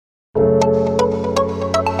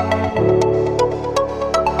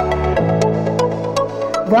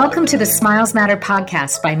Welcome to the Smiles Matter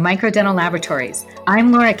podcast by Microdental Laboratories.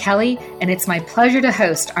 I'm Laura Kelly, and it's my pleasure to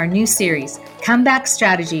host our new series, Comeback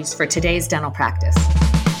Strategies for Today's Dental Practice.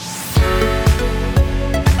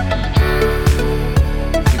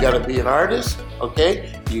 You got to be an artist,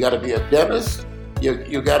 okay? You got to be a dentist.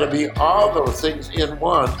 You got to be all those things in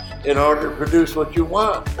one in order to produce what you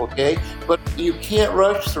want, okay? But you can't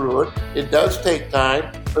rush through it. It does take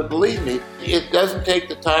time, but believe me, it doesn't take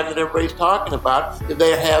the time that everybody's talking about if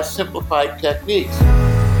they have simplified techniques.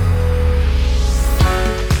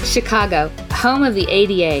 Chicago, home of the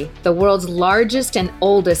ADA, the world's largest and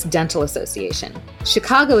oldest dental association.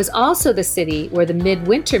 Chicago is also the city where the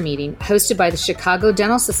Midwinter meeting, hosted by the Chicago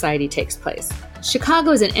Dental Society, takes place. Chicago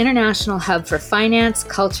is an international hub for finance,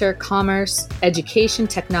 culture, commerce, education,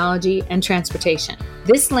 technology, and transportation.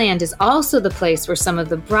 This land is also the place where some of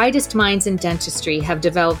the brightest minds in dentistry have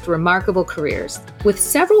developed remarkable careers. With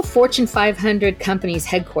several Fortune 500 companies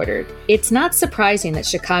headquartered, it's not surprising that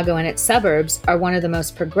Chicago and its suburbs are one of the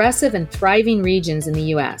most progressive and thriving regions in the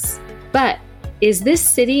U.S. But is this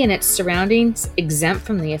city and its surroundings exempt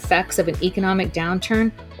from the effects of an economic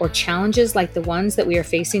downturn or challenges like the ones that we are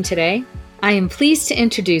facing today? I am pleased to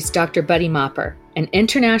introduce Dr. Buddy Mopper, an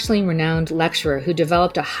internationally renowned lecturer who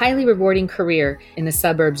developed a highly rewarding career in the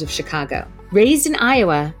suburbs of Chicago. Raised in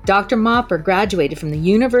Iowa, Dr. Mopper graduated from the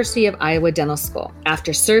University of Iowa Dental School.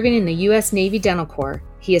 After serving in the U.S. Navy Dental Corps,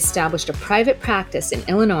 he established a private practice in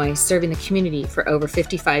Illinois, serving the community for over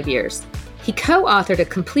 55 years. He co-authored a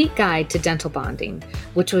complete guide to dental bonding,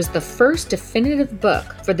 which was the first definitive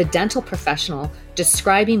book for the dental professional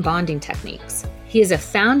describing bonding techniques. He is a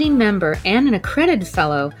founding member and an accredited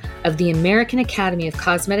fellow of the American Academy of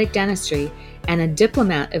Cosmetic Dentistry and a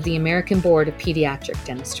diplomat of the American Board of Pediatric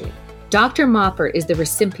Dentistry. Dr. Mopper is the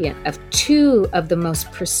recipient of two of the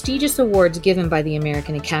most prestigious awards given by the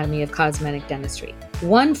American Academy of Cosmetic Dentistry.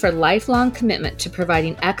 One for lifelong commitment to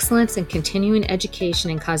providing excellence and continuing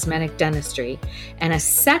education in cosmetic dentistry, and a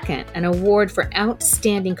second, an award for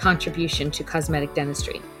outstanding contribution to cosmetic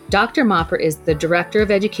dentistry. Dr. Mopper is the Director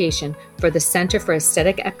of Education for the Center for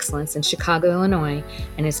Aesthetic Excellence in Chicago, Illinois,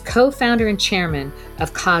 and is co-founder and chairman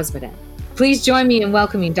of Cosmedent. Please join me in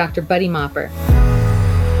welcoming Dr. Buddy Mopper.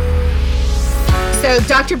 So,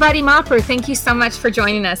 Dr. Buddy Mopper, thank you so much for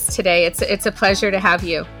joining us today. It's a pleasure to have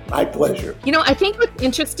you. My pleasure. You know, I think what's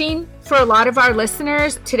interesting for a lot of our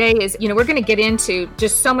listeners today is, we're going to get into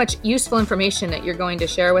just so much useful information that you're going to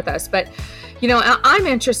share with us. But, I'm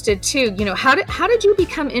interested too, how did you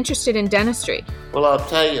become interested in dentistry? Well, I'll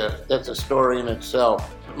tell you, that's a story in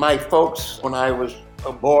itself. My folks, when I was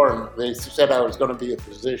born, they said I was going to be a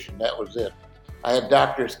physician. That was it. I had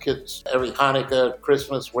doctor's kits every Hanukkah,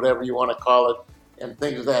 Christmas, whatever you want to call it, and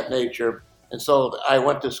things of that nature. And so I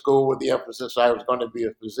went to school with the emphasis I was going to be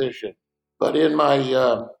a physician. But in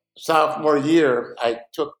my sophomore year, I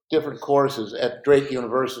took different courses at Drake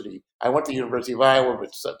University. I went to the University of Iowa,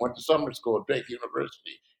 but went to summer school at Drake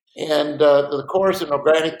University. And the course in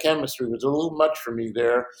organic chemistry was a little much for me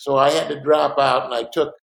there, so I had to drop out, and I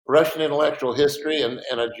took Russian intellectual history and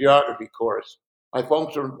a geography course. My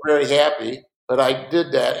folks were very happy, but I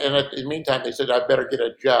did that, and in the meantime, they said I better get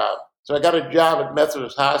a job. So I got a job at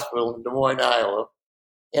Methodist Hospital in Des Moines, Iowa,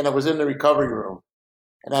 and I was in the recovery room.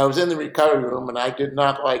 And I was in the recovery room, and I did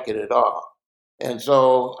not like it at all. And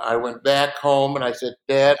so I went back home, and I said,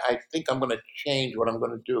 Dad, I think I'm going to change what I'm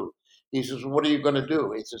going to do. He says, what are you going to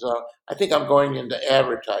do? He says, I think I'm going into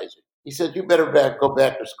advertising. He said, you better go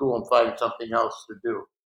back to school and find something else to do.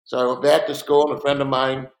 So I went back to school, and a friend of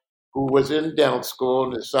mine who was in dental school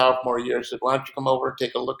in his sophomore year said, why don't you come over and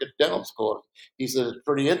take a look at dental school? He said, it's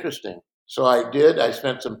pretty interesting. So I did. I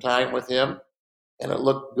spent some time with him, and it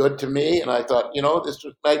looked good to me. And I thought, this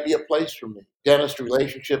might be a place for me. Dentist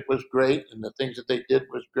relationship was great, and the things that they did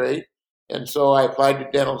was great. And so I applied to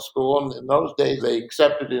dental school. And in those days, they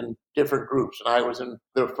accepted in different groups. And I was in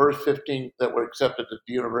the first 15 that were accepted at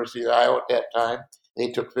the University of Iowa at that time.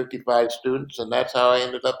 They took 55 students, and that's how I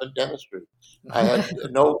ended up in dentistry. I had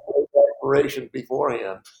no aspirations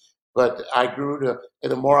beforehand, but I grew to,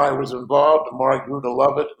 and the more I was involved, the more I grew to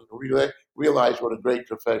love it and realize what a great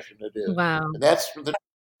profession it is. Wow. And that's the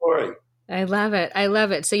story. I love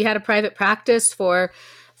it. So you had a private practice for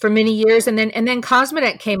many years, and then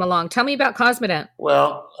Cosmedent came along. Tell me about Cosmedent.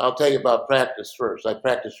 Well, I'll tell you about practice first. I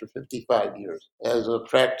practiced for 55 years as a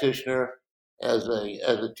practitioner, as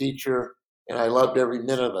a teacher, and I loved every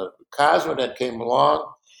minute of it. Cosmedent came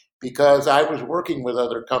along because I was working with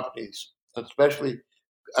other companies, especially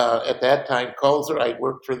at that time, Kulzer. I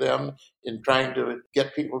worked for them in trying to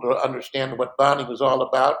get people to understand what bonding was all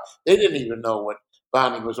about. They didn't even know what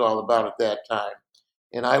bonding was all about at that time.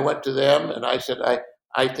 And I went to them and I said,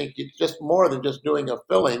 I think it's just more than just doing a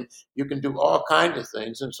filling. You can do all kinds of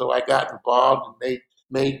things. And so I got involved and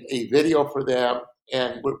made a video for them,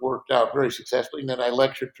 and it worked out very successfully. And then I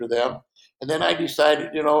lectured for them. And then I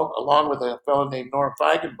decided, along with a fellow named Norm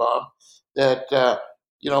Feigenbaum, that,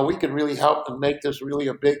 we could really help and make this really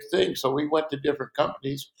a big thing. So we went to different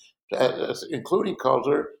companies, including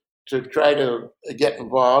Kulzer, to try to get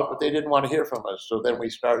involved, but they didn't want to hear from us. So then we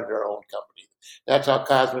started our own company. That's how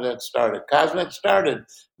Cosmonet started. Cosmonet started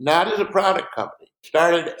not as a product company,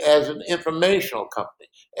 started as an informational company,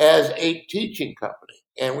 as a teaching company.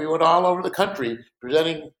 And we went all over the country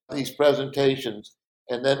presenting these presentations.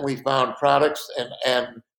 And then we found products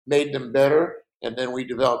and made them better. And then we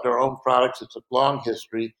developed our own products. It's a long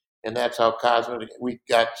history. And that's how Cosmonet, we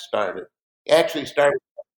got started. It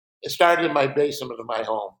started in my basement of my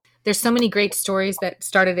home. There's so many great stories that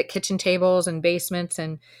started at kitchen tables and basements,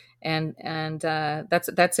 and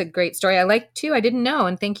that's a great story. I like too. I didn't know,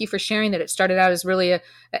 and thank you for sharing that. It started out as really a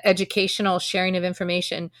educational sharing of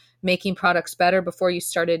information, making products better before you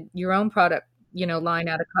started your own product, line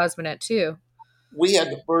out of Cosmonet too. We had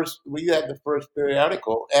the first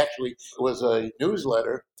periodical. Actually, it was a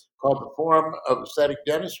newsletter called the Forum of Aesthetic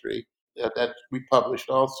Dentistry that we published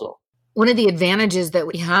also. One of the advantages that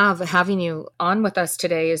we have having you on with us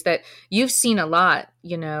today is that you've seen a lot,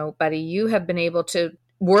 Buddy. You have been able to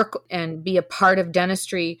work and be a part of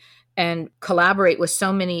dentistry and collaborate with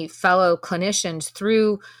so many fellow clinicians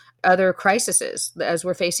through other crises as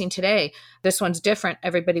we're facing today. This one's different.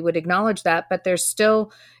 Everybody would acknowledge that, but there's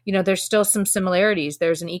still some similarities.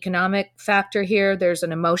 There's an economic factor here. There's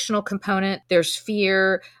an emotional component. There's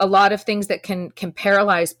fear, a lot of things that can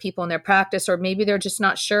paralyze people in their practice, or maybe they're just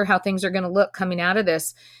not sure how things are going to look coming out of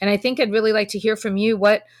this. And I think I'd really like to hear from you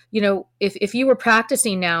what, if you were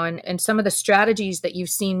practicing now and some of the strategies that you've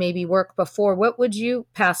seen maybe work before, what would you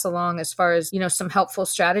pass along as far as, some helpful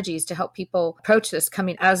strategies to help people approach this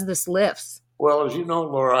coming as this lifts? Well, as you know,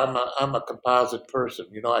 Laura, I'm a composite person.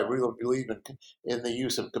 I really believe in the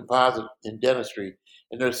use of composite in dentistry.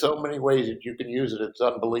 And there's so many ways that you can use it. It's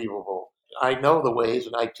unbelievable. I know the ways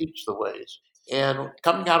and I teach the ways. And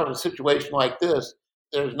coming out of a situation like this,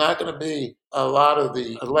 there's not going to be a lot of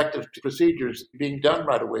the elective procedures being done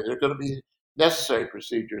right away. There are going to be necessary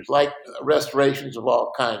procedures like restorations of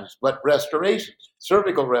all kinds, but restorations,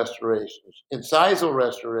 cervical restorations, incisal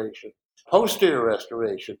restoration, posterior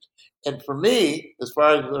restorations. And for me, as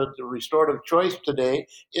far as the restorative choice today,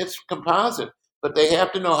 it's composite, but they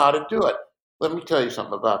have to know how to do it. Let me tell you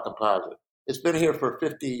something about composite. It's been here for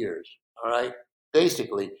 50 years, all right,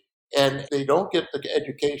 basically. And they don't get the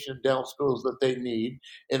education in dental schools that they need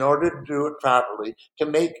in order to do it properly, to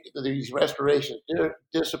make these restorations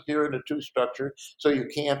disappear in the tooth structure so you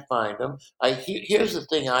can't find them. Here's the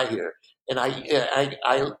thing I hear, and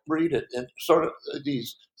I read it in sort of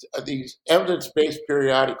these evidence-based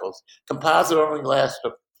periodicals. Composite only lasts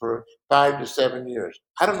for 5 to 7 years.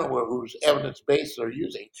 I don't know whose evidence-based they're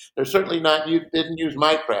using. They're certainly didn't use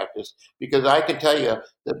my practice, because I can tell you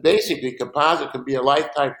that basically composite can be a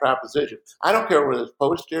lifetime proposition. I don't care whether it's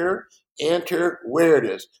posterior, anterior, where it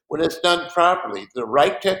is. When it's done properly, the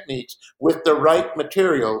right techniques with the right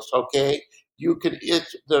materials, okay,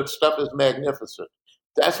 the stuff is magnificent.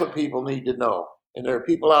 That's what people need to know. And there are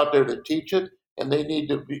people out there that teach it, and they need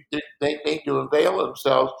to avail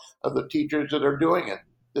themselves of the teachers that are doing it.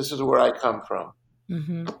 This is where I come from.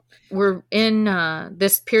 Mm-hmm. We're in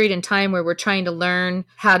this period in time where we're trying to learn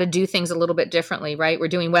how to do things a little bit differently, right? We're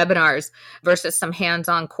doing webinars versus some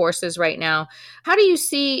hands-on courses right now. How do you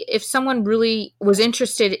see if someone really was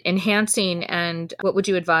interested in enhancing, and what would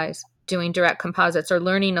you advise? Doing direct composites or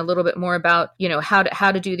learning a little bit more about, how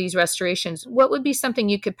to do these restorations? What would be something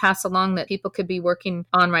you could pass along that people could be working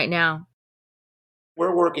on right now?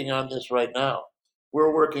 We're working on this right now.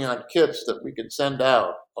 We're working on kits that we can send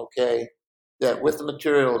out, okay, that with the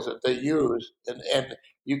materials that they use, and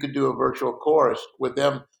you could do a virtual course with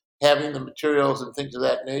them having the materials and things of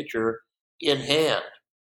that nature in hand,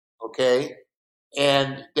 okay,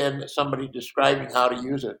 and then somebody describing how to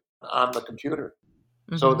use it on the computer.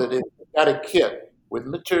 Mm-hmm. So that if you've got a kit with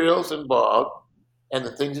materials involved and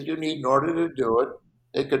the things that you need in order to do it,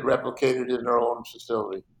 they could replicate it in their own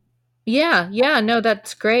facility. Yeah. No,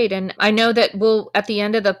 that's great. And I know that we'll, at the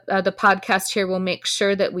end of the podcast here, we'll make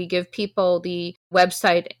sure that we give people the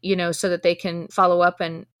website, so that they can follow up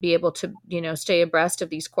and be able to, stay abreast of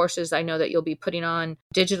these courses I know that you'll be putting on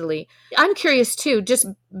digitally. I'm curious too, just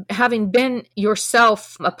having been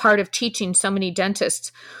yourself a part of teaching so many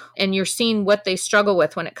dentists, and you're seeing what they struggle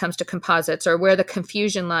with when it comes to composites or where the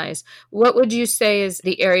confusion lies. What would you say is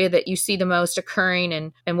the area that you see the most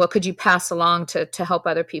occurring, and what could you pass along to help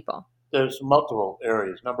other people? There's multiple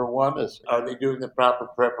areas. Number one is, are they doing the proper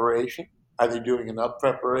preparation? Are they doing enough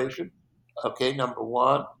preparation? Okay, number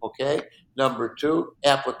one. Okay. Number two,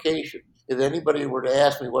 application. If anybody were to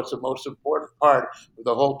ask me what's the most important part of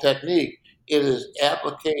the whole technique, it is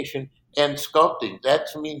application and sculpting. That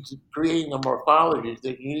means creating the morphologies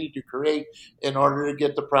that you need to create in order to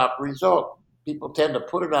get the proper result. People tend to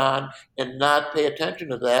put it on and not pay attention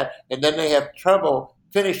to that, and then they have trouble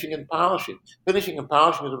finishing and polishing. Finishing and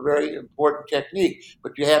polishing is a very important technique,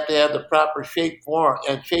 but you have to have the proper shape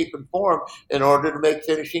and form in order to make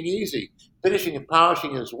finishing easy. Finishing and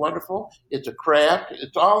polishing is wonderful. It's a craft.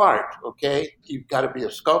 It's all art, okay? You've got to be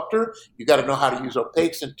a sculptor. You got to know how to use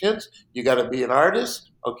opaques and tints. You got to be an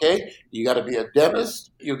artist, okay? You got to be a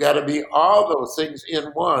dentist. You got to be all those things in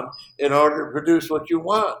one in order to produce what you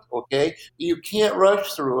want, okay? You can't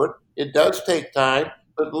rush through it. It does take time.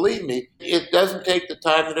 But believe me, it doesn't take the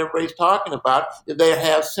time that everybody's talking about if they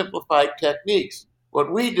have simplified techniques.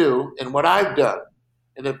 What we do and what I've done,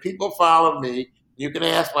 and if people follow me, you can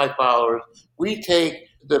ask my followers, we take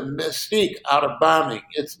the mystique out of bonding.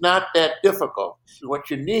 It's not that difficult.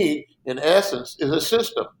 What you need, in essence, is a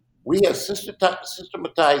system. We have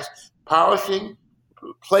systematized polishing,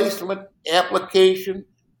 placement, application,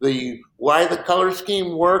 why the color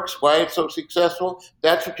scheme works, why it's so successful.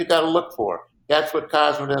 That's what you got to look for. That's what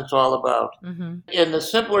Cosmodent's all about. Mm-hmm. And the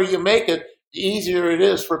simpler you make it, the easier it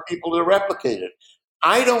is for people to replicate it.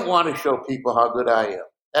 I don't want to show people how good I am.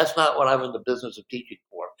 That's not what I'm in the business of teaching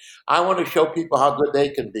for. I want to show people how good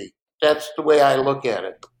they can be. That's the way I look at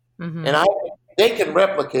it. Mm-hmm. And they can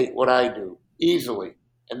replicate what I do easily.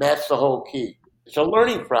 And that's the whole key. It's a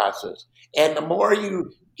learning process. And the more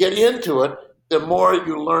you get into it, the more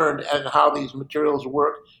you learn and how these materials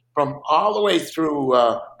work from all the way through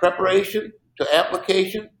preparation to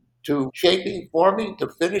application, to shaping, forming, to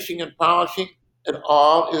finishing and polishing. It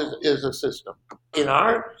all is a system. In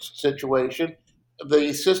our situation,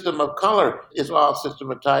 the system of color is all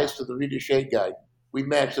systematized to the Vita Shade Guide. We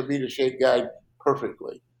match the Vita Shade Guide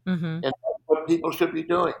perfectly. Mm-hmm. And that's what people should be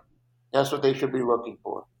doing. That's what they should be looking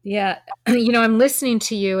for. Yeah. I'm listening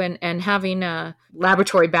to you and having a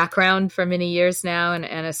laboratory background for many years now and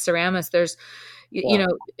a ceramist. There's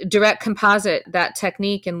direct composite, that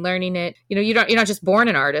technique and learning it, you're not just born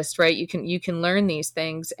an artist, right? You can learn these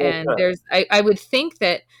things. And I would think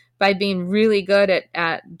that by being really good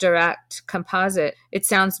at direct composite, it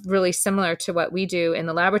sounds really similar to what we do in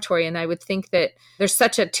the laboratory. And I would think that there's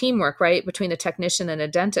such a teamwork, right, between the technician and a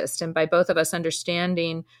dentist. And by both of us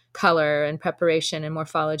understanding color and preparation and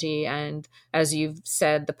morphology, and as you've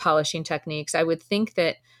said, the polishing techniques, I would think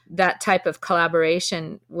that type of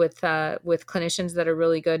collaboration with clinicians that are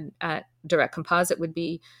really good at direct composite would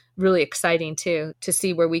be really exciting too, to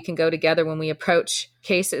see where we can go together when we approach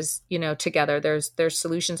cases, together. There's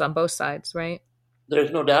solutions on both sides, right?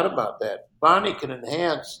 There's no doubt about that. Bonding can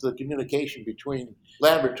enhance the communication between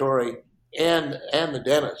laboratory and the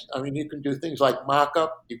dentist. I mean, you can do things like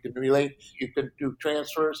mock-up, you can relate, you can do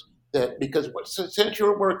transfers. Because since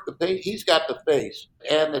your work, he's got the face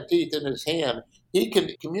and the teeth in his hand, he can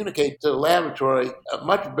communicate to the laboratory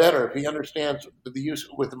much better if he understands the use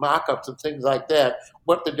with mock-ups and things like that,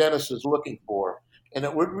 what the dentist is looking for. And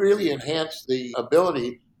it would really enhance the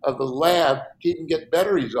ability of the lab to even get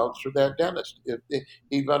better results for that dentist if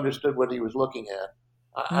he understood what he was looking at.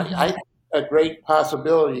 Mm-hmm. I think a great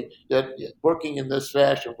possibility that working in this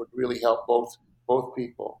fashion would really help both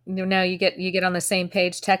people. Now you get on the same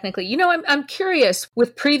page technically. I'm curious,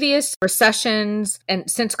 with previous recessions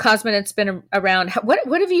and since Cosmodent's been around,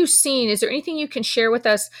 what have you seen? Is there anything you can share with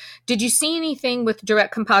us? Did you see anything with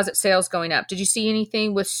direct composite sales going up? Did you see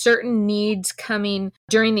anything with certain needs coming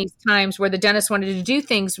during these times where the dentist wanted to do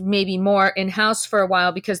things maybe more in-house for a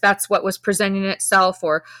while because that's what was presenting itself,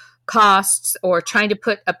 or costs, or trying to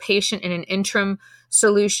put a patient in an interim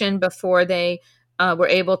solution before they were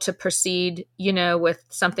able to proceed, with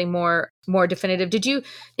something more definitive? Did you,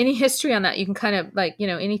 any history on that? You can kind of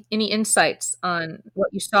any insights on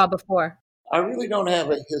what you saw before? I really don't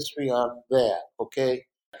have a history on that. Okay.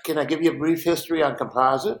 Can I give you a brief history on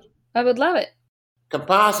composite? I would love it.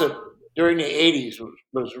 Composite during the 80s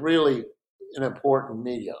was really an important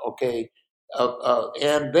media. Okay.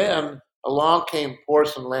 And then along came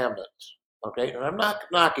porcelain laminates. Okay. And I'm not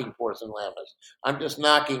knocking porcelain laminates. I'm just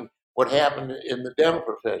knocking what happened in the dental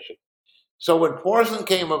profession. So when porcelain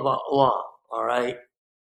came along, all right,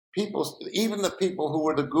 even the people who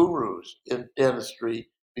were the gurus in dentistry,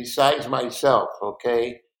 besides myself,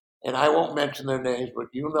 okay, and I won't mention their names, but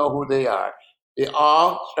you know who they are, they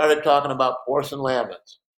all started talking about porcelain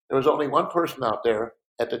laminates. There was only one person out there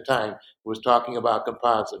at the time who was talking about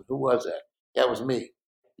composite. Who was that? That was me.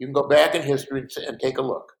 You can go back in history and take a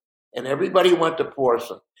look. And everybody went to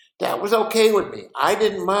porcelain. That was okay with me. I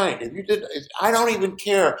didn't mind. If you did, I don't even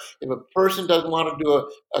care if a person doesn't want to do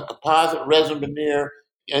a composite resin veneer,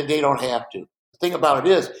 and they don't have to. The thing about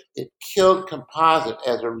it is, it killed composite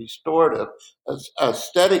as a restorative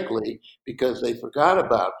aesthetically because they forgot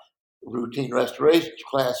about routine restorations,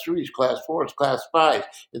 class 3s, class 4s, class 5s,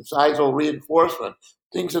 incisal reinforcement,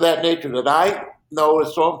 things of that nature that I know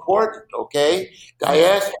is so important, okay?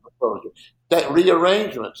 Diastema closure. That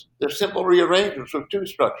rearrangements, they're simple rearrangements with two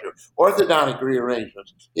structure, orthodontic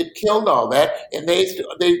rearrangements. It killed all that, and they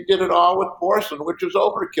did it all with porcelain, which was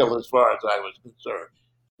overkill as far as I was concerned.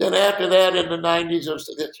 Then after that, in the 90s,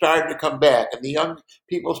 it started to come back, and the young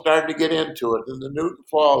people started to get into it, and the Newton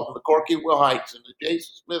Falls, and the Corky Wilhites, and the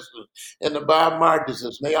Jason Smiths, and the Bob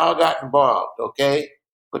Margeses, and they all got involved, okay?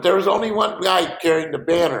 But there was only one guy carrying the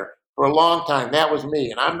banner for a long time. That was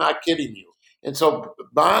me, and I'm not kidding you. And so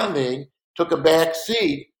bonding took a back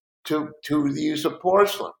seat to the use of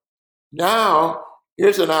porcelain. Now,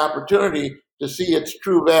 here's an opportunity to see its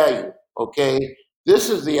true value, okay? This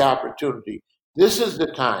is the opportunity. This is the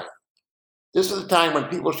time. This is the time when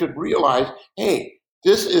people should realize, hey,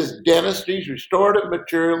 this is dentistry's restorative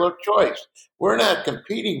material of choice. We're not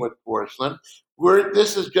competing with porcelain.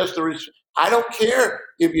 This is just I don't care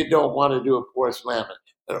if you don't want to do a porcelain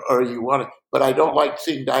or you want to, but I don't like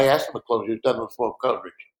seeing diastema closures done with full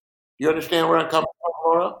coverage. You understand where I'm coming from,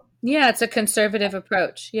 Laura? Yeah, it's a conservative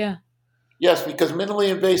approach. Yeah. Yes, because minimally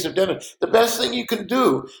invasive dentistry, the best thing you can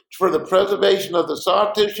do for the preservation of the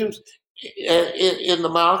soft tissues in the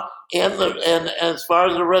mouth and as far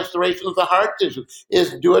as the restoration of the hard tissue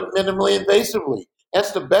is do it minimally invasively.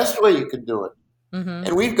 That's the best way you can do it. Mm-hmm.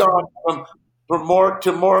 And we've gone from more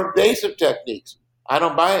to more invasive techniques. I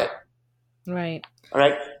don't buy it. Right. All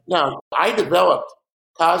right. Now, I developed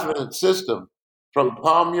Cosmetic System from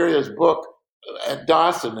Paul Muria's book at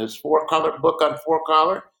Dawson, his book on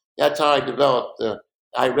 4-color. That's how I developed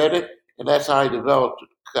I read it, and that's how I developed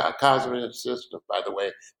Cosmetic System, by the way.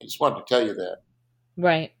 I just wanted to tell you that.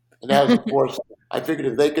 Right. And that was porcelain. I figured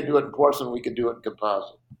if they could do it in porcelain, we could do it in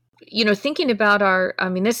composite. Thinking about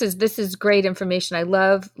this is great information. I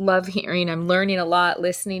love hearing. I'm learning a lot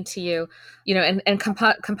listening to you, and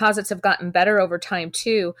composites have gotten better over time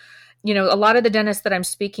too. A lot of the dentists that I'm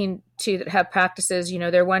speaking to that have practices,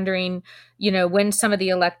 they're wondering, when some of the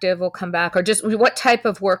elective will come back or just what type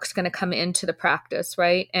of work's going to come into the practice,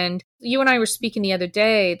 right? And you and I were speaking the other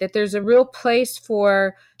day that there's a real place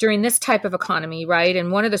for during this type of economy, right?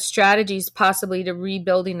 And one of the strategies possibly to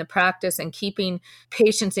rebuilding the practice and keeping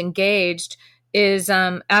patients engaged is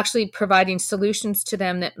actually providing solutions to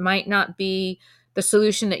them that might not be the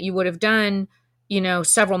solution that you would have done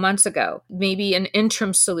several months ago, maybe an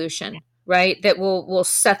interim solution, right? That will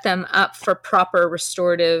set them up for proper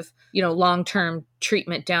restorative, long-term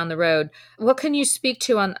treatment down the road. What can you speak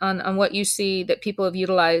to on what you see that people have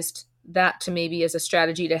utilized that to maybe as a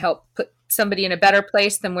strategy to help put somebody in a better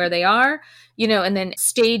place than where they are, and then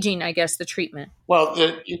staging, I guess, the treatment? Well,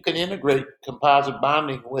 you can integrate composite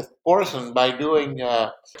bonding with porcelain by doing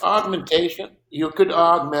augmentation. You could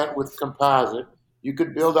augment with composite. You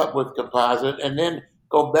could build up with composite and then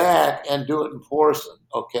go back and do it in porcelain,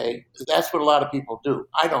 okay? That's what a lot of people do.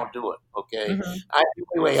 I don't do it, okay? Mm-hmm.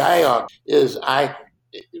 The way I is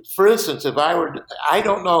for instance, I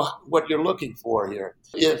don't know what you're looking for here.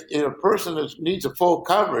 If a person needs a full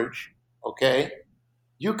coverage, okay,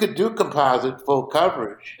 you could do composite full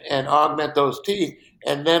coverage and augment those teeth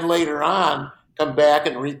and then later on come back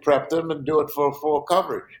and re-prep them and do it for full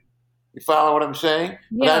coverage. You follow what I'm saying?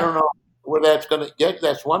 Yeah. But I don't know where that's going to get.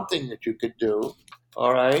 That's one thing that you could do.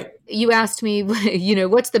 All right. You asked me,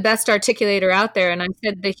 what's the best articulator out there? And I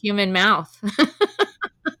said the human mouth.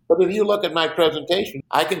 But if you look at my presentation,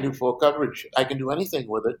 I can do full coverage. I can do anything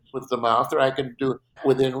with it, with the mouth, or I can do it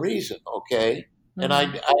within reason. Okay. Mm-hmm. And I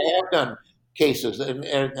have done cases, and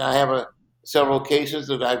I have several cases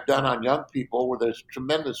that I've done on young people where there's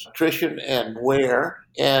tremendous attrition and wear,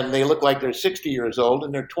 and they look like they're 60 years old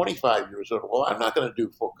and they're 25 years old. Well, I'm not going to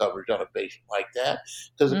do full coverage on a patient like that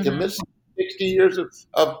because it can miss 60 years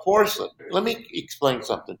of porcelain. Let me explain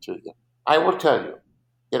something to you. I will tell you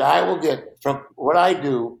that I will get from what I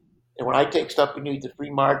do, and when I take stuff beneath the free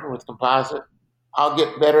margin with composite, I'll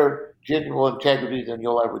get better gingival integrity than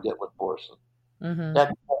you'll ever get with porcelain. Mm-hmm.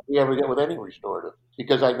 That's what we ever get with any restorative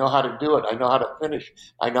because I know how to do it. I know how to finish.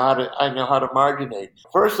 I know how to marginate.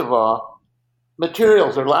 First of all,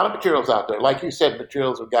 materials. There are a lot of materials out there. Like you said,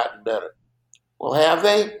 materials have gotten better. Well, have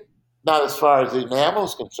they? Not as far as the enamel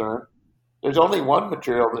is concerned. There's only one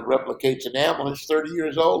material that replicates enamel. It's 30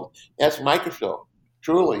 years old. That's microfilm.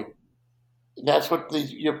 Truly. And that's what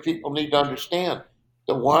your people need to understand.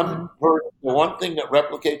 The Mhm. one thing that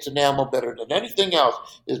replicates enamel better than anything else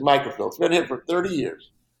is microfilm. It's been here for 30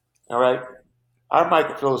 years. All right. Our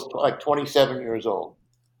microfilm is like 27 years old.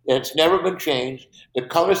 It's never been changed. The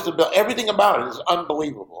color stability, everything about it is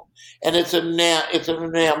unbelievable. And it's it's an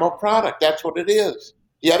enamel product. That's what it is.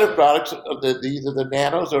 The other products, these are the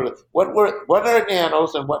nanos, or what are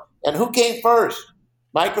nanos, and who came first?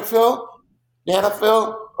 Microfill,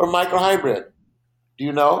 nanofill, or microhybrid? Do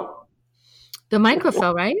you know? The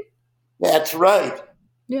microfill, right? That's right.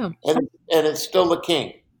 Yeah. And it's still the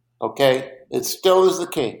king. Okay, it still is the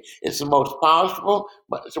king. It's the most polishable.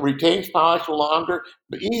 It retains polish longer,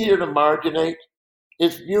 but easier to marginate.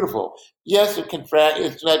 It's beautiful. Yes, it can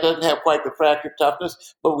it doesn't have quite the fracture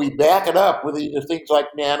toughness, but we back it up with either things like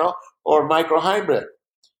nano or microhybrid.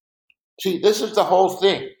 See, this is the whole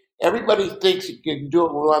thing. Everybody thinks you can do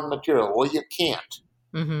it with one material. Well, you can't.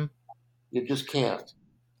 Mm-hmm. You just can't.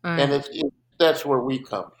 All And right. that's where we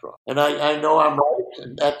come from. And I know I'm right,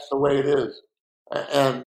 and that's the way it is.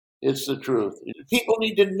 And it's the truth. People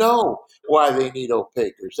need to know why they need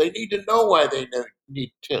opaquers. They need to know why they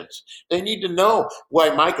need tints. They need to know why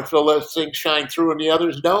microfill lets things shine through and the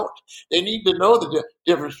others don't. They need to know the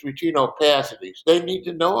difference between opacities. They need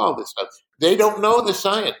to know all this stuff. They don't know the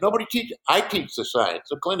science. Nobody teaches. I teach the science,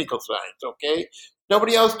 the clinical science, okay?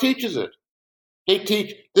 Nobody else teaches it. They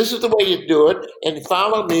teach, this is the way you do it, and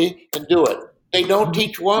follow me and do it. They don't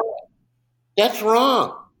teach why. That's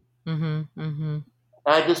wrong. Mm-hmm. Mm-hmm.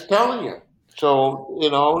 I'm just telling you. So,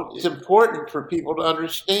 it's important for people to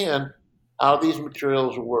understand how these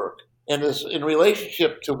materials work. And this, in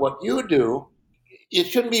relationship to what you do, it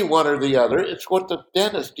shouldn't be one or the other. It's what the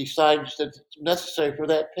dentist decides that's necessary for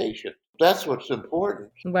that patient. That's what's important.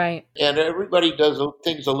 Right. And everybody does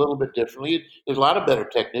things a little bit differently. There's a lot of better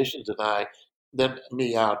technicians than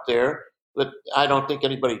me out there, but I don't think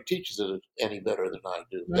anybody teaches it any better than I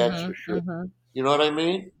do. That's for Mm-hmm. sure. Mm-hmm. You know what I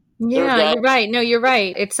mean? There's Yeah, that. you're right. No, you're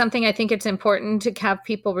right. It's something I think it's important to have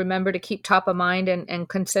people remember to keep top of mind and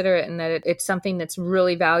consider it, and that it's something that's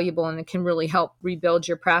really valuable and it can really help rebuild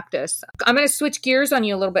your practice. I'm going to switch gears on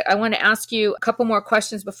you a little bit. I want to ask you a couple more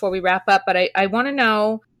questions before we wrap up, but I want to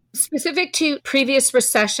know, specific to previous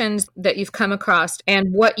recessions that you've come across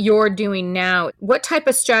and what you're doing now, what type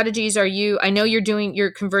of strategies I know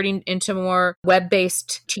you're converting into more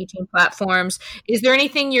web-based teaching platforms. Is there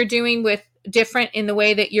anything you're doing with different in the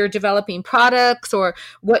way that you're developing products, or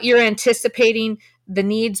what you're anticipating the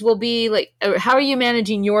needs will be? Like, how are you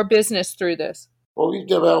managing your business through this? Well, we've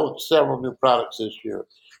developed several new products this year,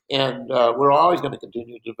 and we're always going to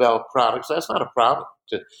continue to develop products. That's not a problem.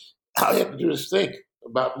 All you have to do is think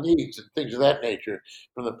about needs and things of that nature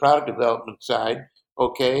from the product development side.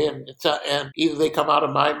 Okay, and either they come out of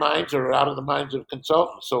my minds or out of the minds of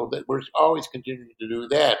consultants. So that we're always continuing to do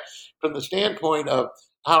that. From the standpoint of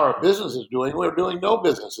how our business is doing, we're doing no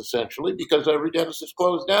business essentially because every dentist is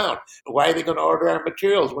closed down. Why are they going to order our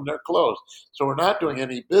materials when they're closed? So we're not doing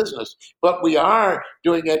any business, but we are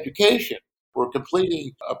doing education. We're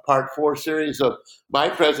completing a part 4 series of my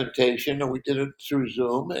presentation, and we did it through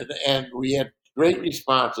Zoom, and we had great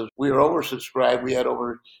responses. We were oversubscribed. We had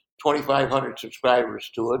over 2,500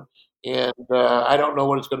 subscribers to it. And I don't know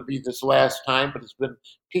what it's going to be this last time, but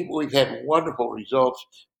we've had wonderful results,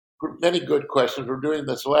 many good questions. We're doing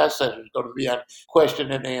this last session is going to be on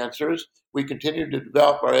question and answers. We continue to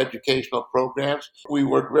develop our educational programs. We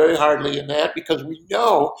work very hardly in that because we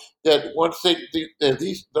know that once those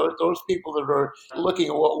people that are looking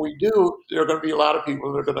at what we do, there are going to be a lot of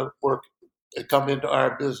people that are going to come into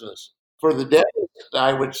our business. For the dentist,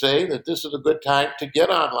 I would say that this is a good time to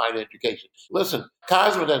get online education. Listen,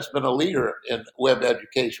 Cosmedent's been a leader in web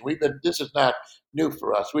education. This is not new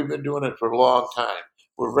for us. We've been doing it for a long time.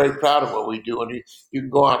 We're very proud of what we do, and you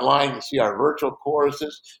can go online and see our virtual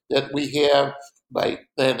courses that we have.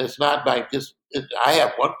 And it's not by just. I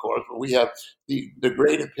have one course, but we have the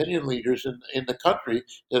great opinion leaders in the country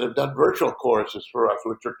that have done virtual courses for us,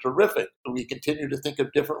 which are terrific. We continue to think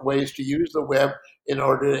of different ways to use the web in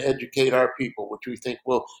order to educate our people, which we think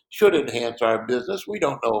should enhance our business. We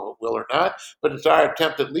don't know if it will or not, but it's our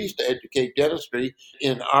attempt at least to educate dentistry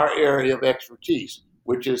in our area of expertise,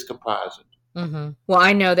 which is composite. Mm-hmm. Well,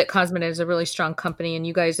 I know that Cosmedent is a really strong company, and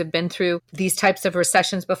you guys have been through these types of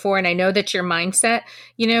recessions before. And I know that your mindset,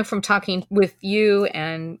 from talking with you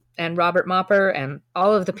and Robert Mopper and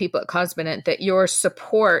all of the people at Cosmedent, that your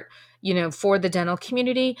support, for the dental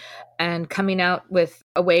community and coming out with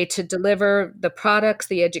a way to deliver the products,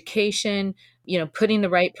 the education, putting the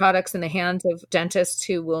right products in the hands of dentists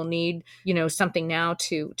who will need, something now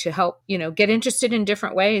to help, get interested in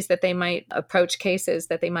different ways that they might approach cases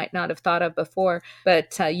that they might not have thought of before.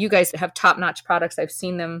 But you guys have top-notch products. I've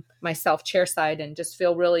seen them myself chairside and just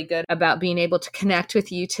feel really good about being able to connect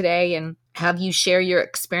with you today and have you share your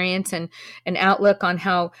experience and outlook on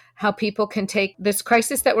how people can take this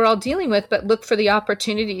crisis that we're all dealing with, but look for the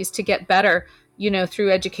opportunities to get better, through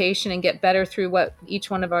education and get better through what each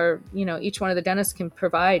one of the dentists can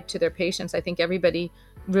provide to their patients. I think everybody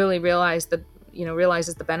really realizes the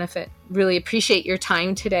benefit. Really appreciate your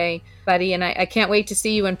time today, buddy. And I can't wait to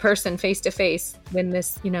see you in person, face to face, when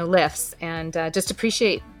this, lifts, and just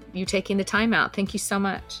appreciate you taking the time out. Thank you so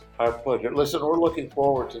much. Our pleasure. Listen, we're looking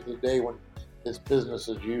forward to the day when it's business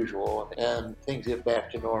as usual and things get back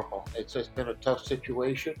to normal. It's just been a tough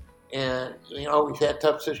situation. And, we've had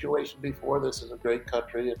tough situations before. This is a great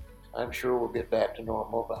country, and I'm sure we'll get back to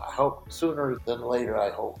normal. But I hope sooner than later, I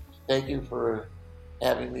hope. Thank you for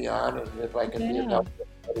having me on. And if I can be of help,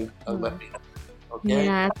 let me know. Okay?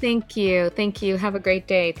 Yeah, thank you. Thank you. Have a great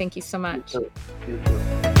day. Thank you so much. You too.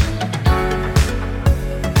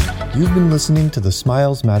 You've been listening to the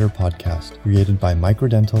Smiles Matter podcast, created by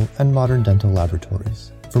Microdental and Modern Dental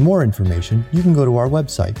Laboratories. For more information, you can go to our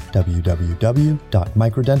website,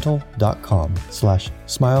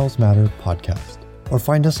 www.microdental.com/smilesmatterpodcast, or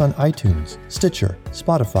find us on iTunes, Stitcher,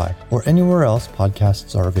 Spotify, or anywhere else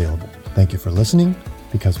podcasts are available. Thank you for listening,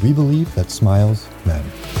 because we believe that smiles matter.